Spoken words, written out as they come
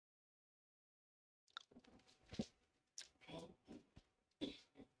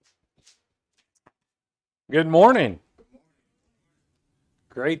Good morning.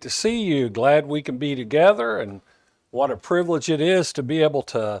 Great to see you. Glad we can be together, and what a privilege it is to be able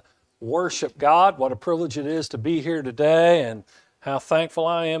to worship God. What a privilege it is to be here today, and how thankful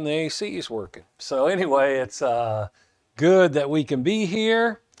I am the AC is working. So anyway, it's good that we can be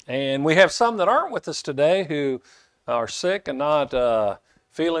here, and we have some that aren't with us today who are sick and not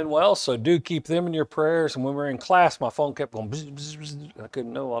feeling well, so do keep them in your prayers. And when we were in class, my phone kept going bzz, bzz, bzz. I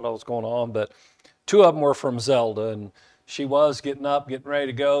couldn't know what was going on, but two of them were from Zelda, and she was getting up, getting ready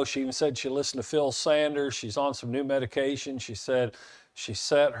to go. She even said she listened to Phil Sanders. She's on some new medication. She said she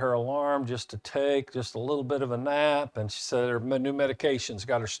set her alarm just to take just a little bit of a nap, and she said her new medication's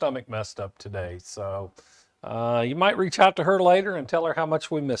got her stomach messed up today. So you might reach out to her later and tell her how much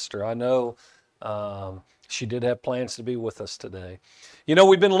we missed her. I know she did have plans to be with us today. You know,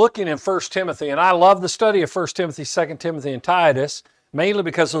 we've been looking in 1 Timothy, and I love the study of 1 Timothy, 2 Timothy, and Titus, mainly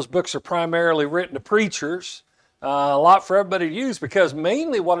because those books are primarily written to preachers. A lot for everybody to use, because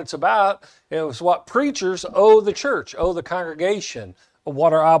mainly what it's about is what preachers owe the church, owe the congregation,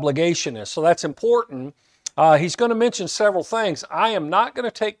 what our obligation is. So that's important. He's going to mention several things. I am not going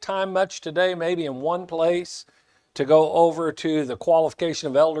to take time much today, maybe in one place, to go over to the qualification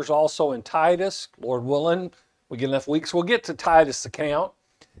of elders also in Titus. Lord willing, we get enough weeks, we'll get to Titus' account.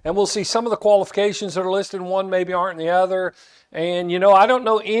 And we'll see some of the qualifications that are listed in one maybe aren't in the other. And you know, I don't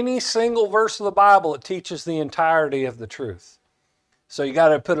know any single verse of the Bible that teaches the entirety of the truth. So you got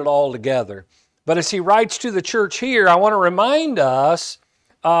to put it all together. But as he writes to the church here, I want to remind us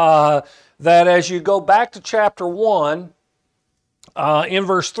that as you go back to chapter 1, in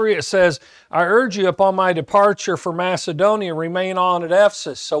verse 3 it says, I urge you upon my departure for Macedonia, remain on at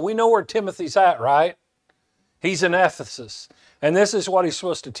Ephesus. So we know where Timothy's at, right? He's in Ephesus. And this is what he's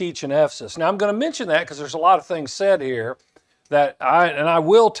supposed to teach in Ephesus. Now I'm going to mention that because there's a lot of things said here that I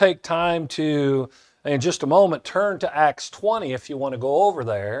will take time to, in just a moment, turn to Acts 20 if you want to go over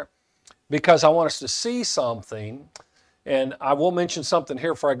there, because I want us to see something. And I will mention something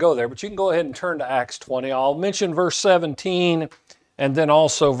here before I go there, but you can go ahead and turn to Acts 20. I'll mention verse 17 and then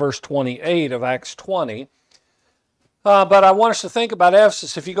also verse 28 of Acts 20. But I want us to think about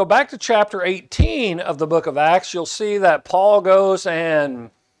Ephesus. If you go back to chapter 18 of the book of Acts, you'll see that Paul goes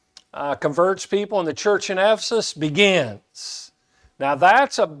and converts people, and the church in Ephesus begins. Now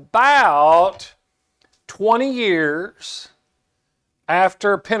that's about 20 years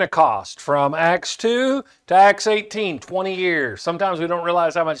after Pentecost, from Acts 2 to Acts 18, 20 years. Sometimes we don't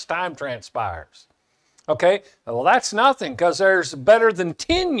realize how much time transpires. Okay, well that's nothing, because there's better than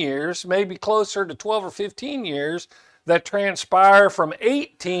 10 years, maybe closer to 12 or 15 years, that transpire from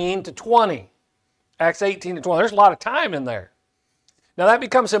 18 to 20. Acts 18 to 20. There's a lot of time in there. Now that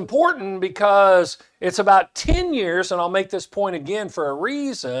becomes important because it's about 10 years, and I'll make this point again for a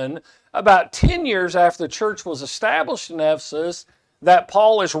reason, about 10 years after the church was established in Ephesus, that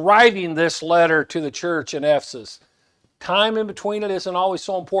Paul is writing this letter to the church in Ephesus. Time in between it isn't always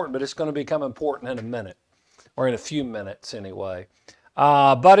so important, but it's going to become important in a minute, or in a few minutes anyway.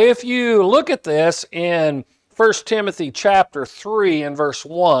 But if you look at this in 1 Timothy chapter 3 and verse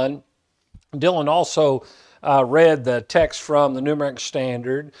 1, Dylan also read the text from the New American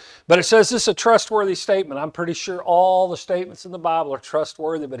Standard, but it says this is a trustworthy statement. I'm pretty sure all the statements in the Bible are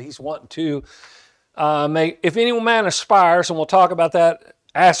trustworthy, but he's wanting to make, if any man aspires, and we'll talk about that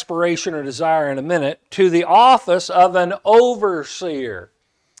aspiration or desire in a minute, to the office of an overseer.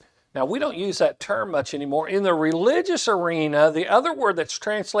 Now, we don't use that term much anymore. In the religious arena, the other word that's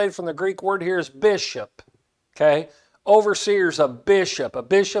translated from the Greek word here is bishop. Okay? Overseer's a bishop. A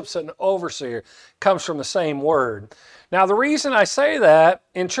bishop's an overseer. Comes from the same word. Now, the reason I say that,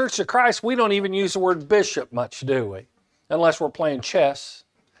 in Church of Christ, we don't even use the word bishop much, do we? Unless we're playing chess.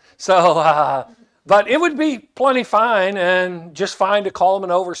 So, but it would be plenty fine and just fine to call him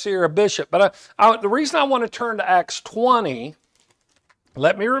an overseer, a bishop. But the reason I want to turn to Acts 20,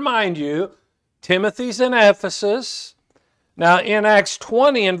 let me remind you, Timothy's in Ephesus. Now, in Acts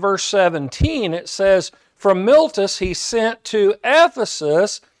 20 and verse 17, it says, from Miletus he sent to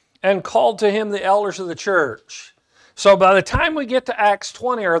Ephesus and called to him the elders of the church. So by the time we get to Acts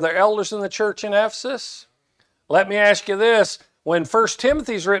 20, are there elders in the church in Ephesus? Let me ask you this. When 1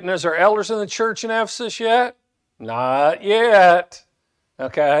 Timothy's written, is there elders in the church in Ephesus yet? Not yet.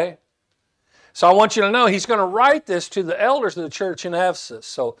 Okay? So I want you to know he's going to write this to the elders of the church in Ephesus.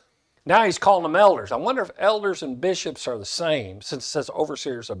 So now he's calling them elders. I wonder if elders and bishops are the same, since it says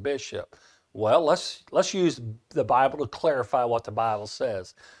overseer is a bishop. Well, let's use the Bible to clarify what the Bible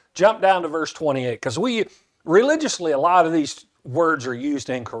says. Jump down to verse 28, because religiously, a lot of these words are used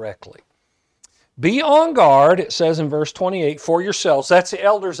incorrectly. Be on guard, it says in verse 28, for yourselves. That's the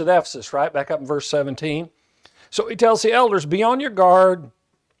elders at Ephesus, right? Back up in verse 17. So he tells the elders, be on your guard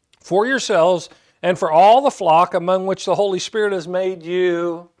for yourselves and for all the flock among which the Holy Spirit has made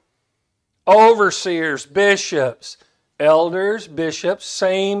you overseers, bishops, elders, bishops,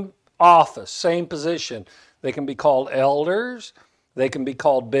 same office, same position. They can be called elders, they can be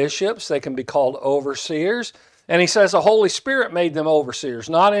called bishops, they can be called overseers. And he says the Holy Spirit made them overseers,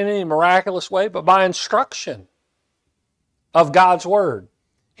 not in any miraculous way, but by instruction of God's Word.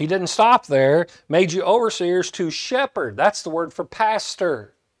 He didn't stop there, made you overseers to shepherd. That's the word for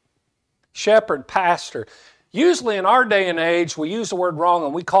pastor. Shepherd, pastor. Usually in our day and age, we use the word wrong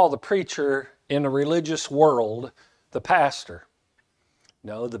and we call the preacher in the religious world the pastor.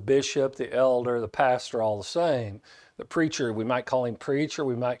 No, the bishop, the elder, the pastor, all the same. The preacher, we might call him preacher,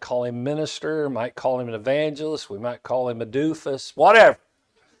 we might call him minister, we might call him an evangelist, we might call him a doofus, whatever.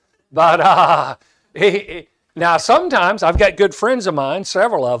 But now sometimes I've got good friends of mine,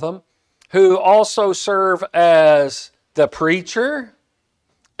 several of them, who also serve as the preacher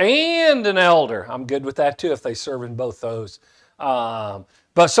and an elder. I'm good with that too if they serve in both those.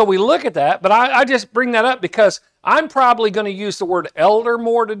 But so we look at that, but I just bring that up because I'm probably going to use the word elder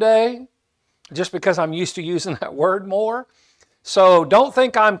more today, just because I'm used to using that word more. So don't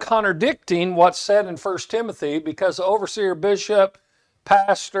think I'm contradicting what's said in 1 Timothy, because the overseer, bishop,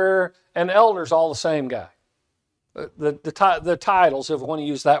 pastor, and elder is all the same guy. The titles, if we want to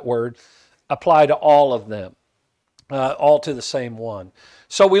use that word, apply to all of them, all to the same one.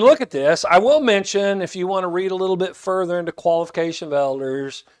 So we look at this. I will mention, if you want to read a little bit further into qualification of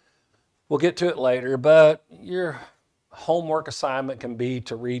elders, we'll get to it later, but your homework assignment can be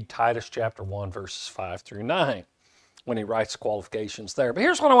to read Titus chapter 1, verses 5 through 9, when he writes qualifications there. But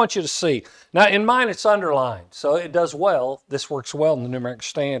here's what I want you to see. Now, in mine, it's underlined, so it does well. This works well in the New American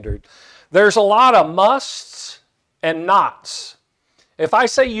Standard. There's a lot of musts and nots. If I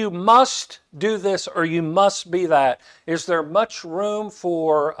say you must do this or you must be that, is there much room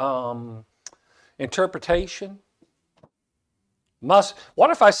for interpretation? Must.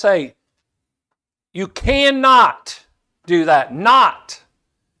 What if I say you cannot do that? Not.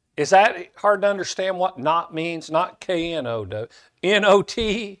 Is that hard to understand what not means? Not K-N-O-T.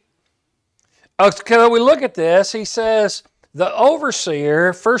 N-O-T. Okay, we look at this. He says the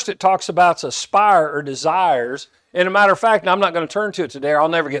overseer, first it talks about aspire or desires. And a matter of fact, and I'm not going to turn to it today, or I'll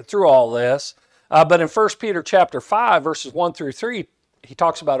never get through all this, but in 1 Peter chapter 5, verses 1 through 3, he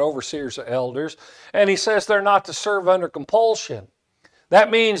talks about overseers or elders, and he says they're not to serve under compulsion.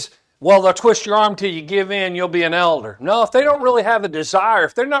 That means, well, they'll twist your arm till you give in, you'll be an elder. No, if they don't really have a desire,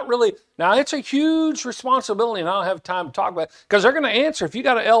 if they're not really, now it's a huge responsibility, and I don't have time to talk about it, because they're going to answer. If you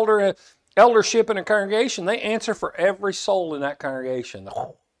got an eldership in a congregation, they answer for every soul in that congregation.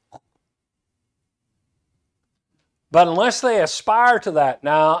 But unless they aspire to that,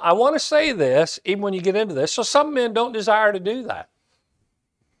 now I want to say this, even when you get into this, so some men don't desire to do that.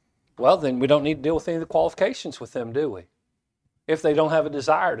 Well, then we don't need to deal with any of the qualifications with them, do we? If they don't have a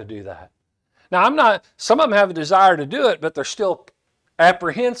desire to do that. Now, some of them have a desire to do it, but they're still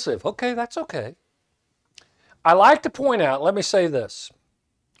apprehensive. Okay, that's okay. I like to point out, let me say this,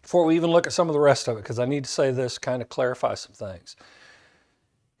 before we even look at some of the rest of it, because I need to say this, kind of clarify some things.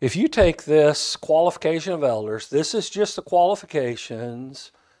 If you take this qualification of elders, this is just the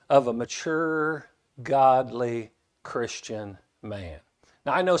qualifications of a mature, godly Christian man.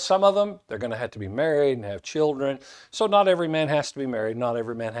 Now, I know some of them, they're going to have to be married and have children. So not every man has to be married. Not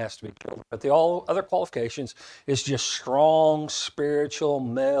every man has to be children. But all other qualifications is just strong, spiritual,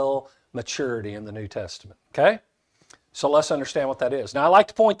 male maturity in the New Testament. Okay? So let's understand what that is. Now, I like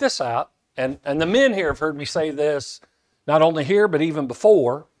to point this out. And the men here have heard me say this, not only here, but even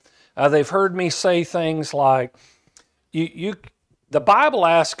before. They've heard me say things like, the Bible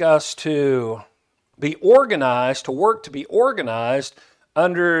asks us to be organized, to work to be organized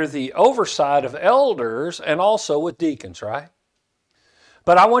under the oversight of elders and also with deacons, right?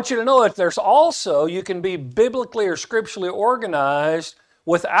 But I want you to know that there's also, you can be biblically or scripturally organized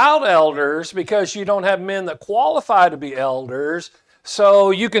without elders because you don't have men that qualify to be elders.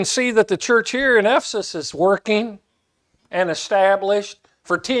 So you can see that the church here in Ephesus is working and established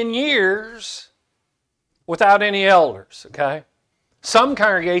for 10 years without any elders, okay? Some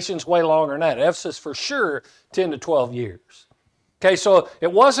congregations way longer than that. Ephesus for sure 10 to 12 years. Okay, so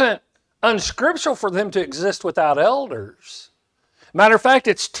it wasn't unscriptural for them to exist without elders. Matter of fact,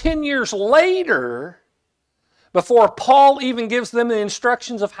 it's 10 years later before Paul even gives them the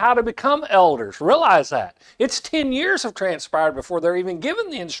instructions of how to become elders. Realize that. It's 10 years have transpired before they're even given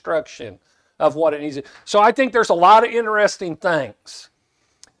the instruction of what it needs. So I think there's a lot of interesting things.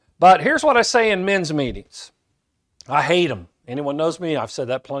 But here's what I say in men's meetings. I hate them. Anyone knows me, I've said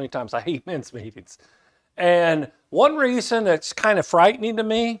that plenty of times. I hate men's meetings. And one reason that's kind of frightening to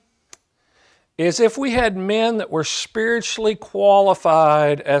me is if we had men that were spiritually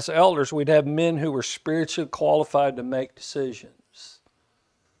qualified as elders, we'd have men who were spiritually qualified to make decisions.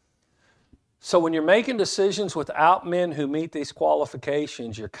 So when you're making decisions without men who meet these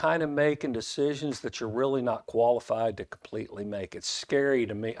qualifications, you're kind of making decisions that you're really not qualified to completely make. It's scary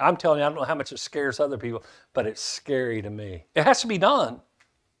to me. I'm telling you, I don't know how much it scares other people, but it's scary to me. It has to be done,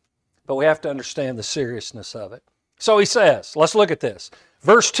 but we have to understand the seriousness of it. So he says, let's look at this.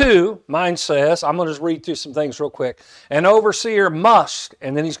 Verse 2, mine says, I'm going to just read through some things real quick. An overseer must,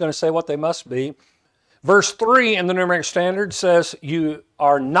 and then he's going to say what they must be. Verse 3 in the New American Standard says, you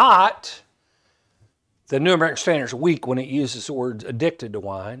are not. The New American Standard is weak when it uses the word addicted to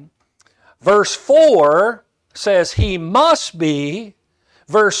wine. Verse 4 says he must be.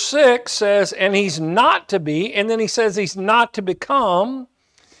 Verse 6 says, and he's not to be. And then he says he's not to become.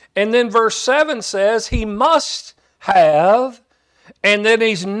 And then verse 7 says he must have. And then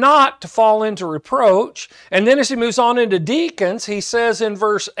he's not to fall into reproach. And then as he moves on into deacons, he says in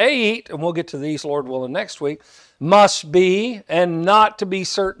verse 8, and we'll get to these, Lord willing, next week, must be and not to be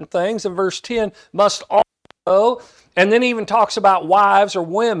certain things. In verse 10, must also. And then he even talks about wives or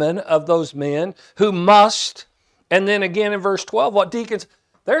women of those men who must. And then again in verse 12, what deacons,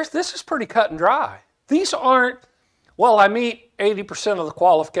 this is pretty cut and dry. These aren't, well, I meet 80% of the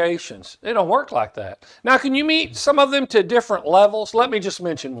qualifications. They don't work like that. Now, can you meet some of them to different levels? Let me just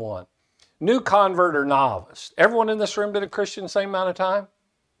mention one. New convert or novice. Everyone in this room been a Christian the same amount of time?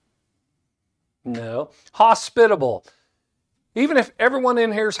 No. Hospitable. Even if everyone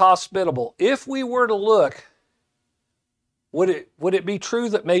in here is hospitable, if we were to look, would it be true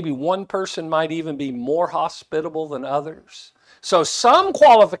that maybe one person might even be more hospitable than others? So some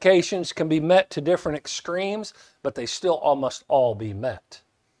qualifications can be met to different extremes, but they still must all be met.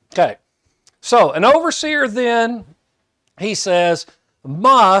 Okay, so an overseer then, he says,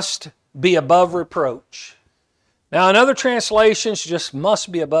 must be above reproach. Now in other translations, just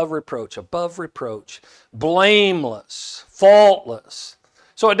must be above reproach, blameless, faultless.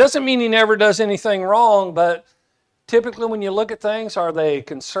 So it doesn't mean he never does anything wrong, but typically when you look at things, are they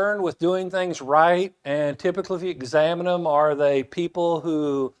concerned with doing things right? And typically if you examine them, are they people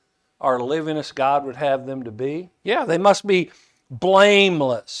who are living as God would have them to be? Yeah, they must be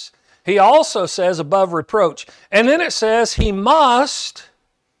blameless. He also says above reproach. And then it says he must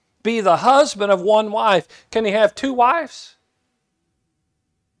be the husband of one wife. Can he have two wives?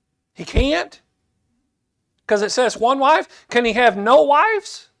 He can't? Because it says one wife. Can he have no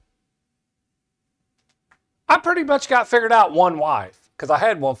wives? I pretty much got figured out one wife, because I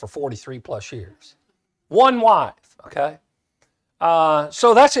had one for 43 plus years. One wife, okay?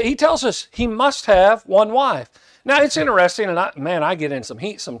 So that's it. He tells us he must have one wife. Now it's interesting, and I get in some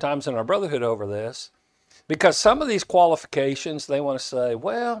heat sometimes in our brotherhood over this, because some of these qualifications, they want to say,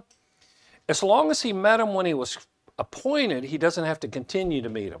 well, as long as he met him when he was appointed, he doesn't have to continue to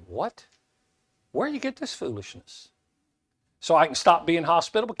meet him. What? Where do you get this foolishness? So I can stop being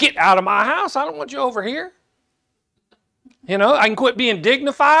hospitable? Get out of my house. I don't want you over here. You know, I can quit being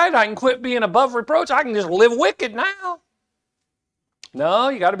dignified. I can quit being above reproach. I can just live wicked now. No,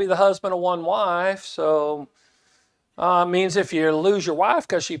 you got to be the husband of one wife. So means if you lose your wife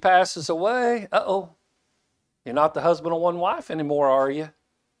because she passes away, you're not the husband of one wife anymore, are you?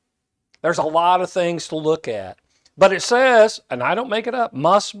 There's a lot of things to look at. But it says, and I don't make it up,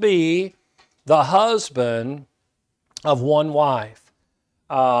 must be the husband of one wife.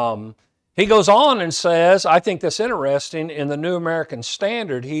 He goes on and says, I think that's interesting, in the New American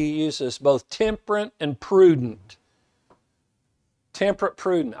Standard, he uses both temperate and prudent. Temperate,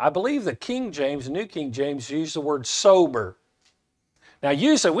 prudent. I believe the King James, New King James, use the word sober. Now,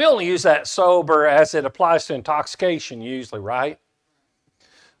 usually, we only use that sober as it applies to intoxication, usually, right?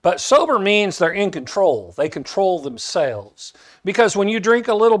 But sober means they're in control. They control themselves. Because when you drink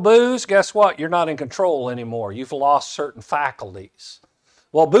a little booze, guess what? You're not in control anymore. You've lost certain faculties.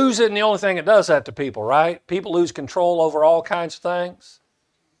 Well, booze isn't the only thing that does that to people, right? People lose control over all kinds of things.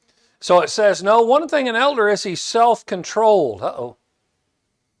 So it says, no, one thing an elder is he's self-controlled.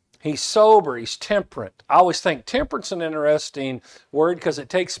 He's sober, he's temperate. I always think temperance an interesting word because it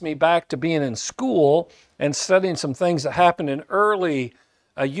takes me back to being in school and studying some things that happened in early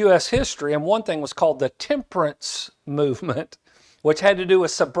U.S. history. And one thing was called the temperance movement, which had to do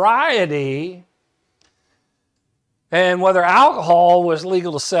with sobriety and whether alcohol was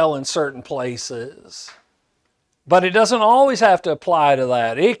legal to sell in certain places. But it doesn't always have to apply to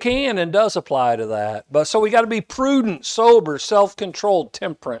that. It can and does apply to that. But so we got to be prudent, sober, self-controlled,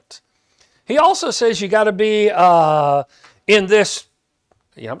 temperate. He also says you got to be in this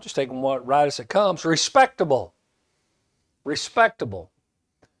I'm just taking what right as it comes. Respectable. Respectable.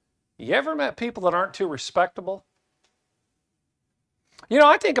 You ever met people that aren't too respectable?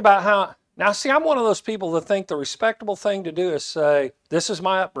 I think about how, now see, I'm one of those people that think the respectable thing to do is say, this is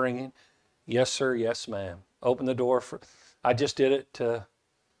my upbringing. Yes, sir. Yes, ma'am. Open the door for, I just did it to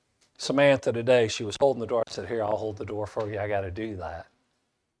Samantha today. She was holding the door. I said, here, I'll hold the door for you. I got to do that.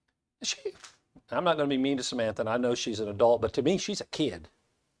 I'm not going to be mean to Samantha, and I know she's an adult, but to me, she's a kid.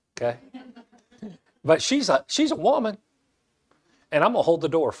 Okay? But she's a woman, and I'm going to hold the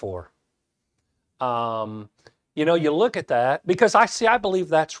door for her. You look at that, because I believe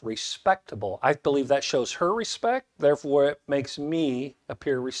that's respectable. I believe that shows her respect, therefore it makes me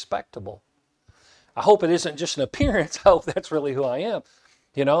appear respectable. I hope it isn't just an appearance. I hope that's really who I am.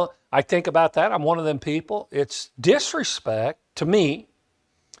 I think about that. I'm one of them people. It's disrespect to me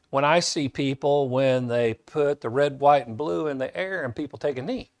when I see people when they put the red, white, and blue in the air and people take a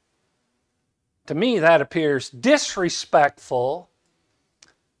knee. To me, that appears disrespectful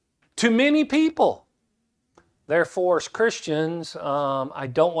to many people. Therefore, as Christians, I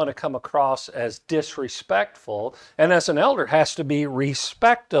don't want to come across as disrespectful. And as an elder, has to be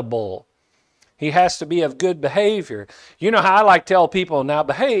respectable. He has to be of good behavior. You know how I like to tell people, now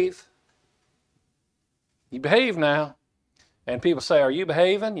behave. You behave now. And people say, are you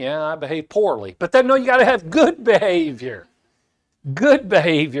behaving? Yeah, I behave poorly. But then, no, you got to have good behavior. Good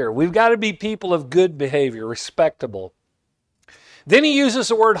behavior. We've got to be people of good behavior, respectable. Then he uses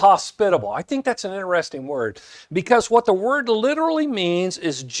the word hospitable. I think that's an interesting word because what the word literally means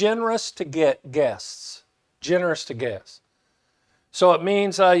is generous to get guests. Generous to guests. So it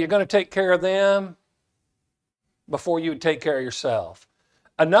means you're going to take care of them before you would take care of yourself.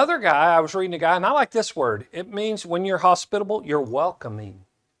 Another guy, I was reading a guy, and I like this word. It means when you're hospitable, you're welcoming.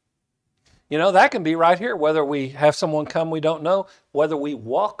 That can be right here, whether we have someone come we don't know, whether we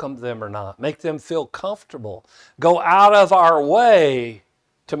welcome them or not, make them feel comfortable, go out of our way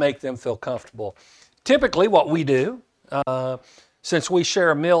to make them feel comfortable. Typically what we do, since we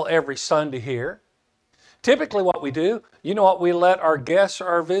share a meal every Sunday here, typically what we do, you know what we let our guests or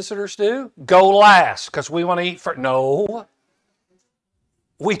our visitors do? Go last, because we want to eat first. No.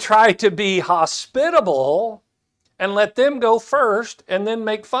 We try to be hospitable and let them go first and then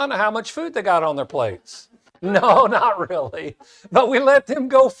make fun of how much food they got on their plates. No, not really. But we let them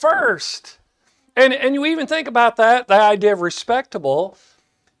go first. And you even think about that, the idea of respectable,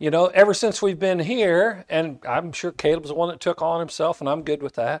 ever since we've been here, and I'm sure Caleb's the one that took on himself, and I'm good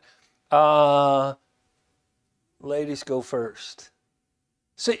with that. Ladies go first.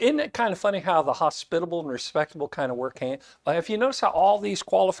 See, isn't it kind of funny how the hospitable and respectable kind of work hand? If you notice how all these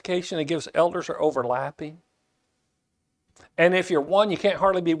qualifications it gives elders are overlapping? And if you're one, you can't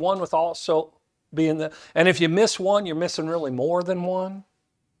hardly be one with also being the, and if you miss one, you're missing really more than one.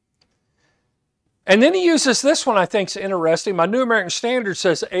 And then he uses this one I think is interesting. My New American Standard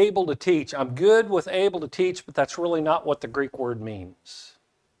says able to teach. I'm good with able to teach, but that's really not what the Greek word means.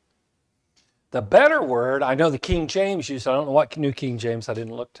 The better word, I know the King James uses, I don't know what New King James, I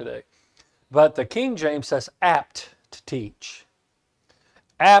didn't look today. But the King James says apt to teach.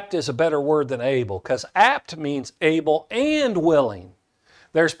 Apt is a better word than able, because apt means able and willing.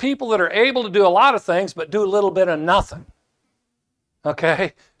 There's people that are able to do a lot of things, but do a little bit of nothing.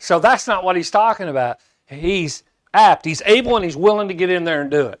 Okay? So that's not what he's talking about. He's apt. He's able and he's willing to get in there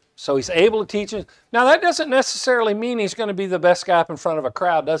and do it. So he's able to teach it. Now that doesn't necessarily mean he's going to be the best guy up in front of a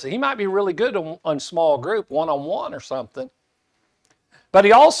crowd, does it? He might be really good on small group, one-on-one or something. But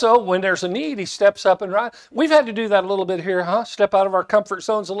he also, when there's a need, he steps up and right. We've had to do that a little bit here, huh? Step out of our comfort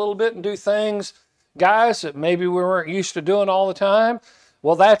zones a little bit and do things, guys, that maybe we weren't used to doing all the time.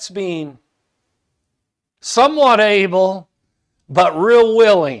 Well, that's being somewhat able, but real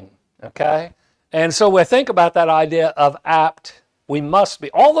willing, okay? And so we think about that idea of apt. We must be.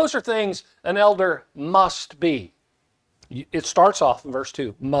 All those are things an elder must be. It starts off in verse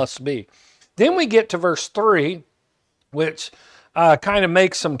 2, must be. Then we get to verse 3, which kind of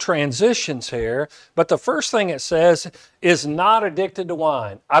makes some transitions here. But the first thing it says is not addicted to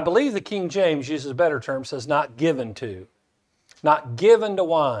wine. I believe the King James uses a better term, says not given to. Not given to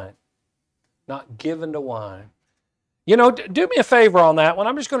wine. Not given to wine. Do me a favor on that one.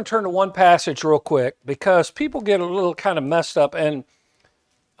 I'm just going to turn to one passage real quick because people get a little kind of messed up. And,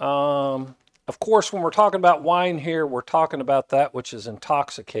 of course, when we're talking about wine here, we're talking about that which is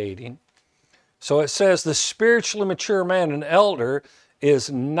intoxicating. So it says the spiritually mature man, an elder, is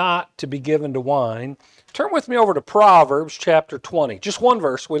not to be given to wine. Turn with me over to Proverbs chapter 20. Just one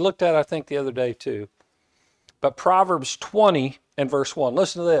verse. We looked at it, I think, the other day too. But Proverbs 20 and verse 1.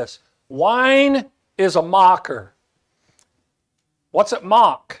 Listen to this. Wine is a mocker. What's it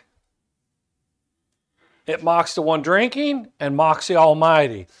mock? It mocks the one drinking and mocks the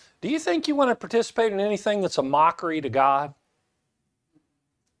Almighty. Do you think you want to participate in anything that's a mockery to God?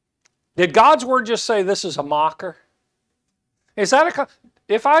 Did God's word just say this is a mocker? Is that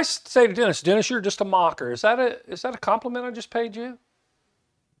if I say to Dennis, you're just a mocker, is that a compliment I just paid you?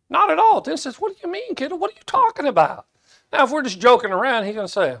 Not at all. Dennis says, what do you mean, kid? What are you talking about? Now, if we're just joking around, he's going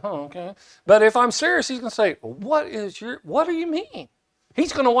to say, oh, okay. But if I'm serious, he's going to say, what do you mean?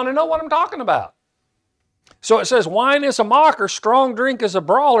 He's going to want to know what I'm talking about. So it says, wine is a mocker, strong drink is a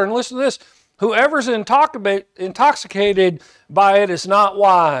brawler. And listen to this, whoever's intoxicated by it is not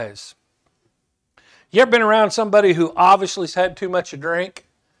wise. You ever been around somebody who obviously has had too much to drink?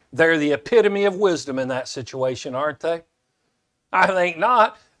 They're the epitome of wisdom in that situation, aren't they? I think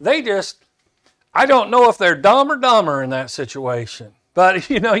not. I don't know if they're dumb or dumber in that situation. But,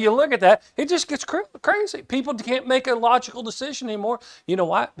 you look at that, it just gets crazy. People can't make a logical decision anymore. You know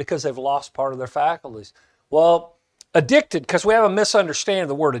why? Because they've lost part of their faculties. Well, addicted, because we have a misunderstanding of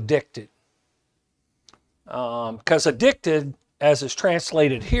the word addicted. Because addicted, as is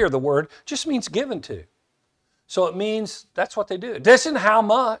translated here, the word just means given to. So it means that's what they do. It isn't how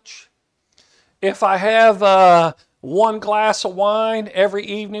much. If I have one glass of wine every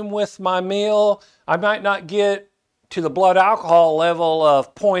evening with my meal, I might not get to the blood alcohol level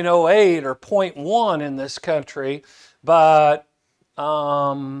of 0.08 or 0.1 in this country, but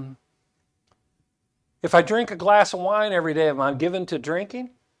if I drink a glass of wine every day, am I given to drinking?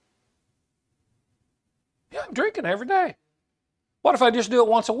 Yeah, I'm drinking every day. What if I just do it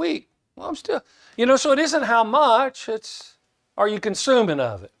once a week? Well, I'm still, so it isn't how much, it's, are you consuming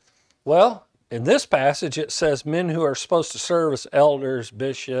of it? Well, in this passage, it says men who are supposed to serve as elders,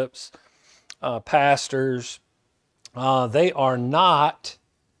 bishops, pastors, they are not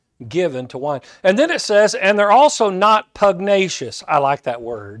given to wine. And then it says, and they're also not pugnacious. I like that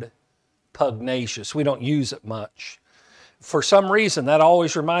word, pugnacious. We don't use it much. For some reason, that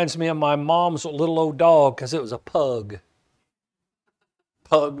always reminds me of my mom's little old dog because it was a pug.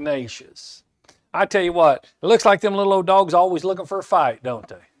 Pugnacious. I tell you what, it looks like them little old dogs always looking for a fight, don't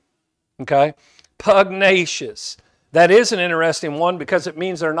they? Okay? Pugnacious. That is an interesting one because it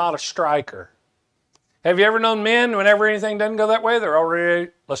means they're not a striker. Have you ever known men, whenever anything doesn't go that way, they're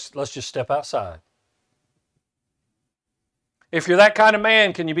already, let's just step outside. If you're that kind of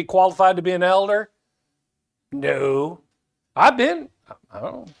man, can you be qualified to be an elder? No. I'm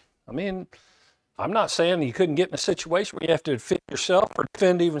not saying you couldn't get in a situation where you have to defend yourself or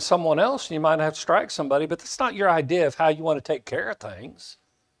defend even someone else, and you might have to strike somebody, but that's not your idea of how you want to take care of things.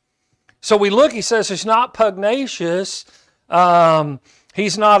 So we look, he says he's not pugnacious,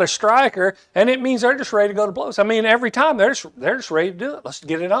 he's not a striker, and it means they're just ready to go to blows. I mean, every time they're just ready to do it. Let's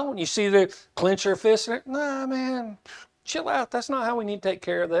get it on. You see they clench their fists, and nah, man, chill out. That's not how we need to take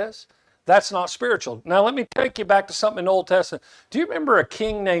care of this. That's not spiritual. Now, let me take you back to something in the Old Testament. Do you remember a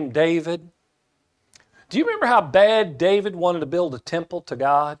king named David? Do you remember how bad David wanted to build a temple to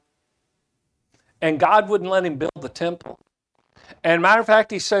God? And God wouldn't let him build the temple. And matter of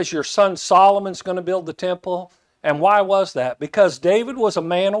fact, he says, your son Solomon's going to build the temple. And why was that? Because David was a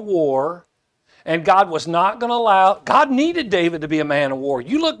man of war, and God was not going to allow, God needed David to be a man of war.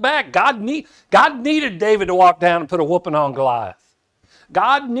 You look back, God needed David to walk down and put a whooping on Goliath.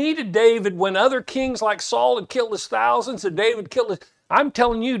 God needed David when other kings like Saul had killed his thousands and David killed his, I'm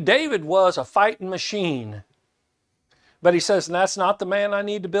telling you, David was a fighting machine. But he says, that's not the man I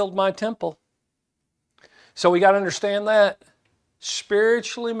need to build my temple. So we got to understand that.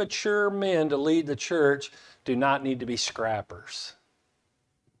 Spiritually mature men to lead the church do not need to be scrappers.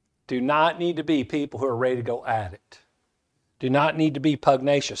 Do not need to be people who are ready to go at it. Do not need to be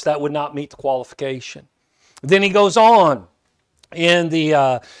pugnacious. That would not meet the qualification. Then he goes on in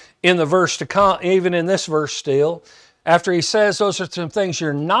the verse to come, even in this verse still, after he says those are some things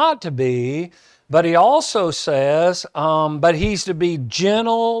you're not to be, but he also says, but he's to be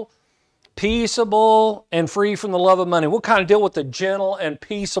gentle, peaceable, and free from the love of money. We'll kind of deal with the gentle and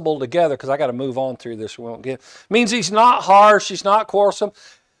peaceable together because I got to move on through this. We won't get. Means he's not harsh, he's not quarrelsome.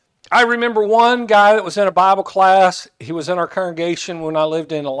 I remember one guy that was in a Bible class. He was in our congregation when I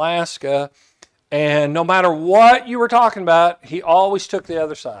lived in Alaska, and no matter what you were talking about, he always took the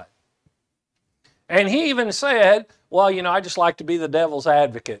other side. And he even said, well, I just like to be the devil's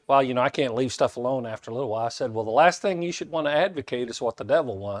advocate. Well, I can't leave stuff alone after a little while. I said, well, the last thing you should want to advocate is what the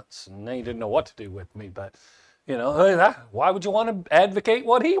devil wants. And he didn't know what to do with me. But, why would you want to advocate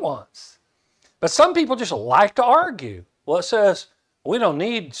what he wants? But some people just like to argue. Well, it says, we don't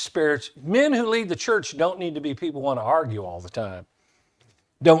need spirits. Men who lead the church don't need to be people who want to argue all the time.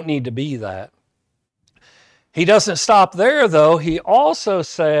 Don't need to be that. He doesn't stop there, though. He also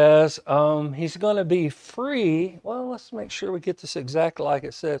says he's going to be free. Well, let's make sure we get this exactly like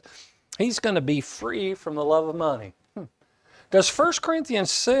it says. He's going to be free from the love of money. Does 1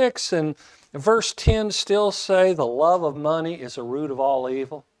 Corinthians 6 and verse 10 still say the love of money is a root of all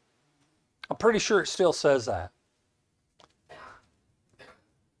evil? I'm pretty sure it still says that.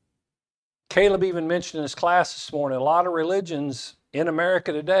 Caleb even mentioned in his class this morning, a lot of religions in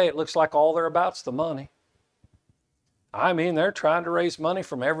America today, it looks like all they're about is the money. I mean, they're trying to raise money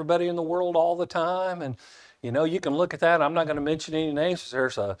from everybody in the world all the time. And, you can look at that. I'm not going to mention any names.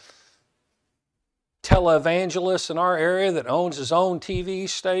 There's a televangelist in our area that owns his own TV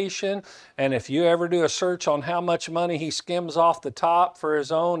station. And if you ever do a search on how much money he skims off the top for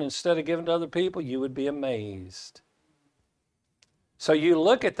his own instead of giving to other people, you would be amazed. So you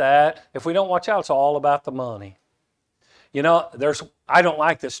look at that, if we don't watch out, it's all about the money. I don't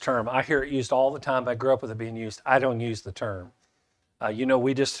like this term. I hear it used all the time. I grew up with it being used. I don't use the term.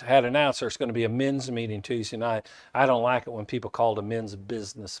 We just had announced there's going to be a men's meeting Tuesday night. I don't like it when people call it a men's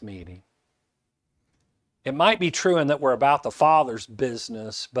business meeting. It might be true in that we're about the Father's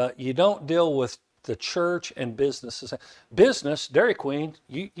business, but you don't deal with the church and businesses. Business, Dairy Queen,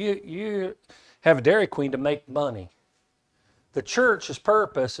 you have a Dairy Queen to make money. The church's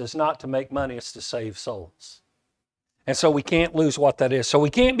purpose is not to make money, it's to save souls. And so we can't lose what that is. So we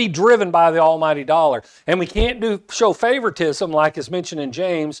can't be driven by the almighty dollar. And we can't show favoritism, like is mentioned in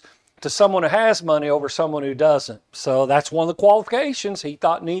James, to someone who has money over someone who doesn't. So that's one of the qualifications he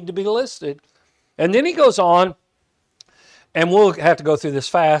thought needed to be listed. And then he goes on, and we'll have to go through this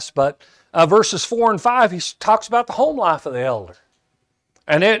fast, but verses 4 and 5, he talks about the home life of the elder.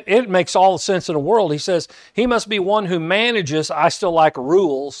 And it makes all the sense in the world. He says, he must be one who manages, I still like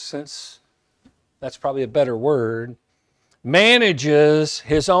rules, since that's probably a better word, manages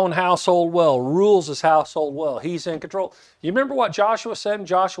his own household well, rules his household well. He's in control. You remember what Joshua said in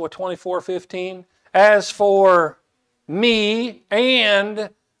Joshua 24:15? As for me and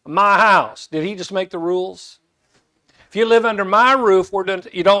my house. Did he just make the rules? If you live under my roof,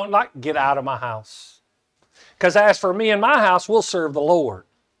 you don't get out of my house. Because as for me and my house, we'll serve the Lord.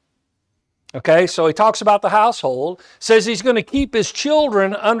 Okay, so he talks about the household, says he's going to keep his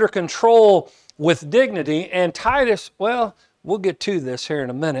children under control with dignity. And Titus, well, we'll get to this here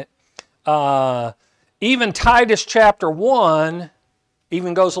in a minute. Even Titus chapter 1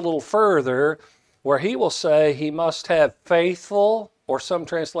 even goes a little further, where he will say he must have faithful, or some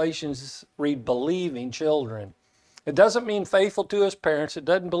translations read believing children. It doesn't mean faithful to his parents. It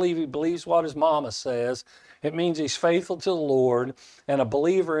doesn't believe he believes what his mama says. It means he's faithful to the Lord, and a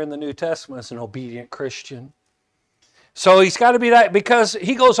believer in the New Testament is an obedient Christian. So he's got to be that, because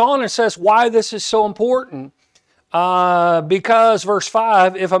he goes on and says why this is so important. Because, verse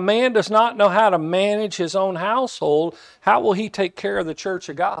 5, if a man does not know how to manage his own household, how will he take care of the church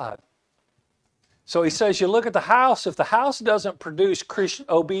of God? So he says, you look at the house, if the house doesn't produce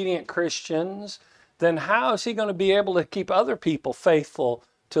obedient Christians, then how is he going to be able to keep other people faithful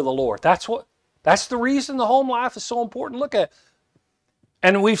to the Lord? That's the reason the home life is so important. Look at,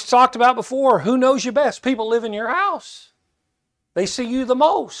 and we've talked about before, who knows you best? People live in your house. They see you the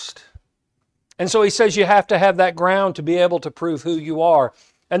most. And so he says you have to have that ground to be able to prove who you are.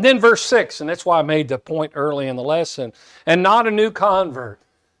 And then verse 6, and that's why I made the point early in the lesson, and not a new convert.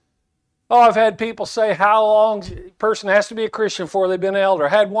 Oh, I've had people say how long a person has to be a Christian before they've been an elder. I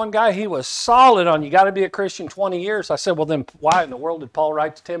had one guy, he was solid on you got to be a Christian 20 years. I said, well then why in the world did Paul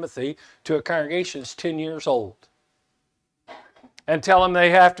write to Timothy to a congregation that's 10 years old? And tell them they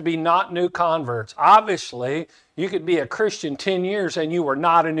have to be not new converts. Obviously, you could be a Christian 10 years and you were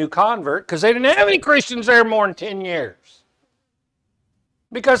not a new convert because they didn't have any Christians there more than 10 years.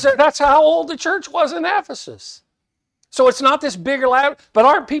 Because that's how old the church was in Ephesus. So it's not this big loud, but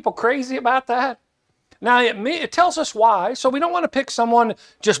aren't people crazy about that? Now, it tells us why. So we don't want to pick someone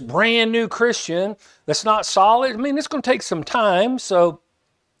just brand new Christian that's not solid. I mean, it's going to take some time. So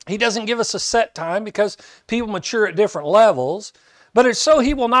he doesn't give us a set time because people mature at different levels. But it's so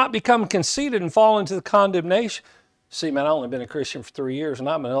he will not become conceited and fall into the condemnation. See, man, I've only been a Christian for 3 years and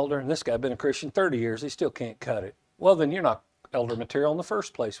I'm an elder, and this guy's been a Christian 30 years. He still can't cut it. Well, then you're not elder material in the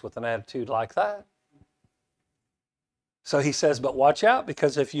first place with an attitude like that. So he says, but watch out,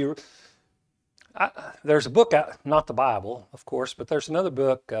 because if you, there's a book out, not the Bible, of course, but there's another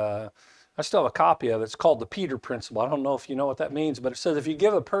book, I still have a copy of it. It's called The Peter Principle. I don't know if you know what that means, but it says if you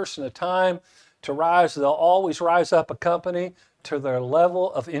give a person a time to rise, they'll always rise up a company to their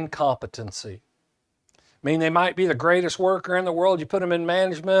level of incompetency. I mean, they might be the greatest worker in the world. You put them in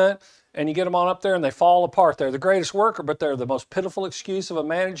management, and you get them on up there and they fall apart. They're the greatest worker, but they're the most pitiful excuse of a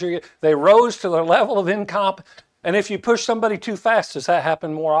manager. They rose to their level of incompetence. And if you push somebody too fast, does that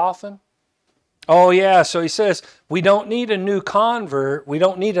happen more often? Oh yeah, so he says, we don't need a new convert. We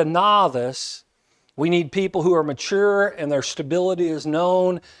don't need a novice. We need people who are mature and their stability is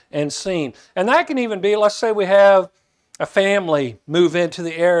known and seen. And that can even be, let's say we have a family move into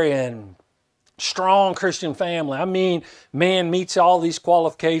the area and strong Christian family. I mean, man meets all these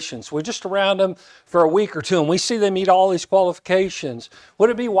qualifications. We're just around them for a week or two and we see they meet all these qualifications.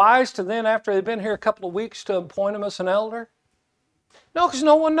 Would it be wise to then, after they've been here a couple of weeks, to appoint them as an elder? No, because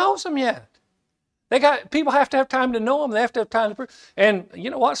no one knows them yet. People have to have time to know them. They have to have time to, and you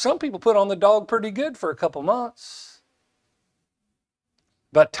know what? Some people put on the dog pretty good for a couple months.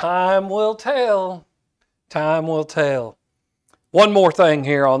 But time will tell. Time will tell. One more thing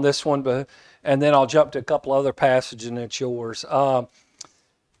here on this one, and then I'll jump to a couple other passages and it's yours. The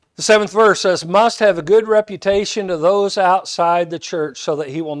 7th verse says, must have a good reputation to those outside the church so that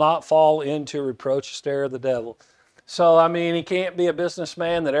he will not fall into reproach, stare of the devil. So, I mean, he can't be a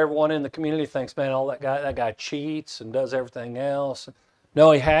businessman that everyone in the community thinks, man, that guy cheats and does everything else.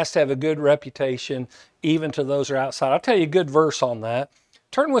 No, he has to have a good reputation, even to those who are outside. I'll tell you a good verse on that.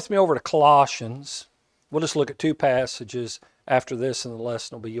 Turn with me over to Colossians. We'll just look at 2 passages after this, and the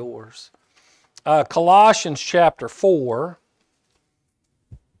lesson will be yours. Colossians chapter 4.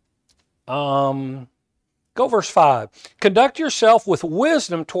 Go verse 5. Conduct yourself with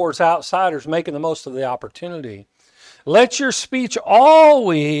wisdom towards outsiders, making the most of the opportunity. Let your speech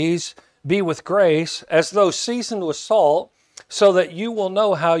always be with grace, as though seasoned with salt, so that you will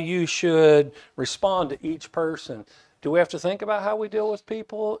know how you should respond to each person. Do we have to think about how we deal with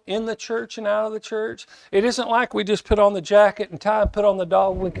people in the church and out of the church? It isn't like we just put on the jacket and tie and put on the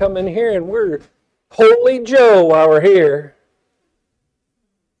dog when we come in here and we're Holy Joe while we're here.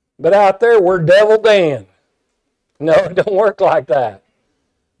 But out there, we're Devil Dan. No, it don't work like that.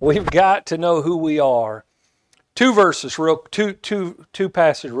 We've got to know who we are. 2 verses, two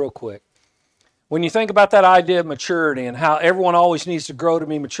passages real quick. When you think about that idea of maturity and how everyone always needs to grow to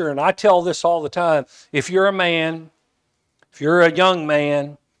be mature, and I tell this all the time, if you're a man, if you're a young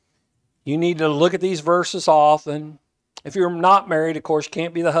man, you need to look at these verses often. If you're not married, of course, you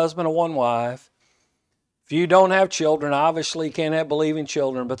can't be the husband of one wife. If you don't have children, obviously you can't have believing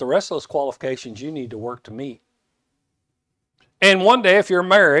children, but the rest of those qualifications you need to work to meet. And one day, if you're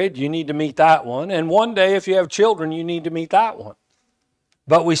married, you need to meet that one. And one day, if you have children, you need to meet that one.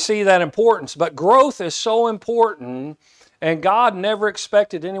 But we see that importance. But growth is so important, and God never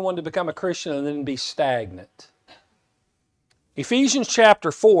expected anyone to become a Christian and then be stagnant. Ephesians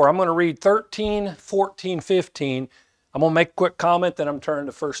chapter 4, I'm going to read 13, 14, 15. I'm going to make a quick comment, then I'm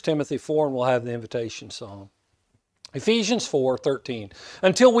turning to 1 Timothy 4, and we'll have the invitation song. Ephesians 4:13.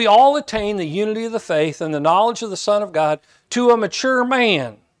 Until we all attain the unity of the faith and the knowledge of the Son of God, to a mature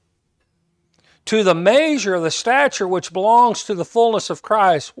man, to the measure of the stature which belongs to the fullness of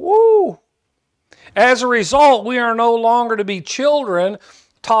Christ. Woo! As a result, we are no longer to be children,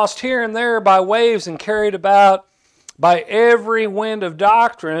 tossed here and there by waves and carried about by every wind of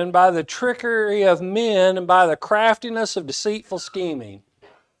doctrine, by the trickery of men, and by the craftiness of deceitful scheming.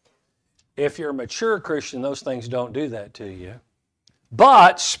 If you're a mature Christian, those things don't do that to you.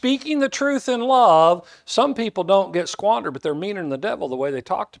 But speaking the truth in love, some people don't get squandered, but they're meaner than the devil the way they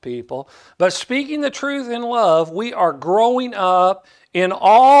talk to people. But speaking the truth in love, we are growing up in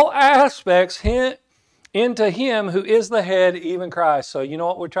all aspects into Him who is the head, even Christ. So you know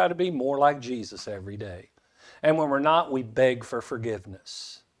what? We try to be more like Jesus every day. And when we're not, we beg for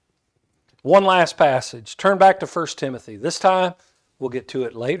forgiveness. One last passage. Turn back to 1 Timothy. This time, we'll get to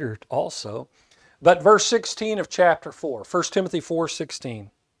it later also. But verse 16 of chapter 4, 1 Timothy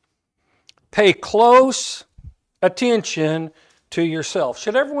 4:16. Pay close attention to yourself.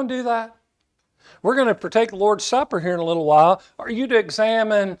 Should everyone do that? We're going to partake the Lord's Supper here in a little while. Are you to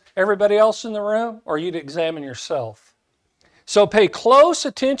examine everybody else in the room, or are you to examine yourself? So pay close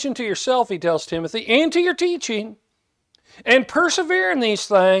attention to yourself, he tells Timothy, and to your teaching, and persevere in these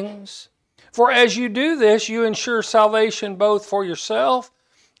things. For as you do this, you ensure salvation both for yourself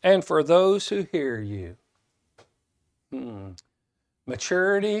and for those who hear you.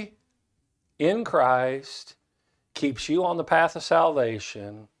 Maturity in Christ keeps you on the path of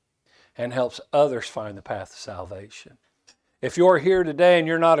salvation and helps others find the path of salvation. If you're here today and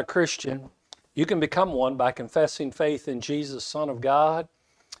you're not a Christian, you can become one by confessing faith in Jesus, Son of God,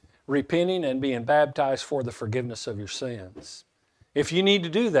 repenting and being baptized for the forgiveness of your sins. If you need to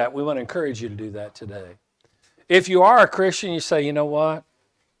do that, we want to encourage you to do that today. If you are a Christian, you say, you know what?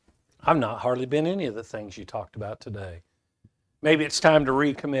 I've not hardly been any of the things you talked about today. Maybe it's time to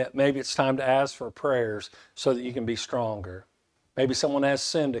recommit. Maybe it's time to ask for prayers so that you can be stronger. Maybe someone has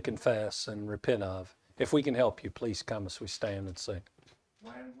sin to confess and repent of. If we can help you, please come as we stand and sing.